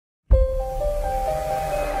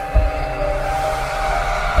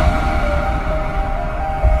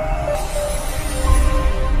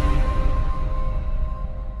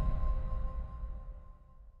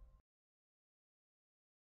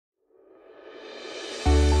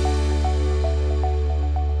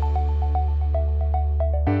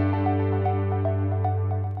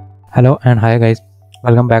Hello and hi guys,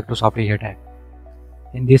 welcome back to Software Tech.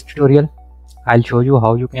 In this tutorial, I'll show you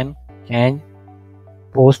how you can change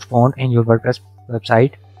post font in your WordPress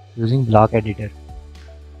website using Block Editor.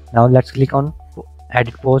 Now let's click on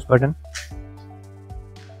Edit Post button.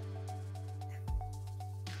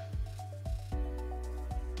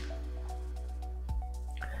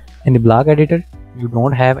 In the Block Editor, you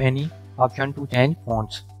don't have any option to change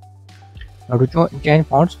fonts. Now to change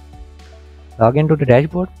fonts, log into the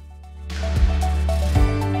dashboard.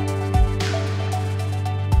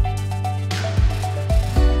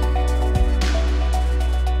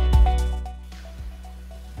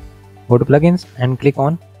 Go to plugins and click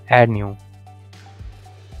on add new.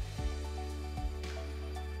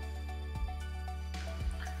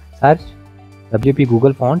 Search WP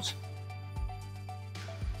Google Fonts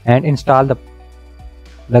and install the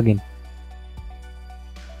plugin.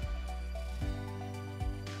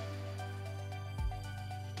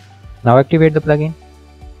 Now activate the plugin.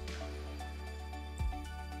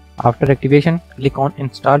 After activation, click on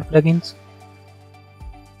install plugins.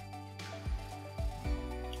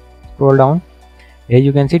 Scroll down. Here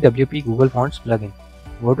you can see WP Google Fonts plugin.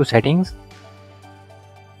 Go to settings.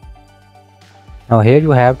 Now here you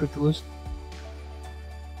have to choose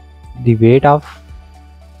the weight of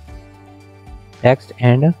text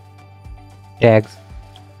and tags.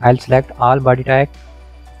 I'll select all body tag.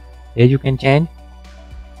 Here you can change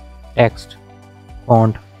text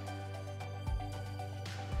font.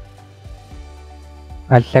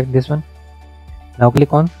 I'll select this one. Now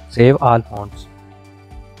click on save all fonts.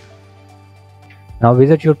 Now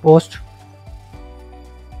visit your post.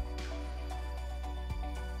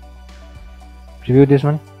 Preview this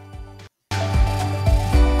one.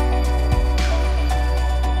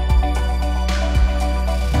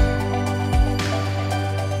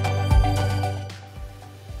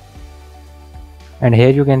 And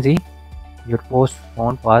here you can see your post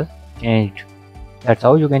font was changed. That's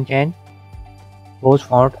how you can change post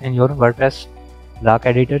font in your WordPress Block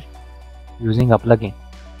Editor using a plugin.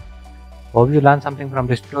 Hope you learned something from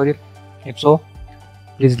this tutorial. If so,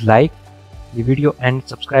 please like the video and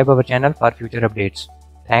subscribe our channel for future updates.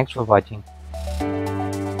 Thanks for watching.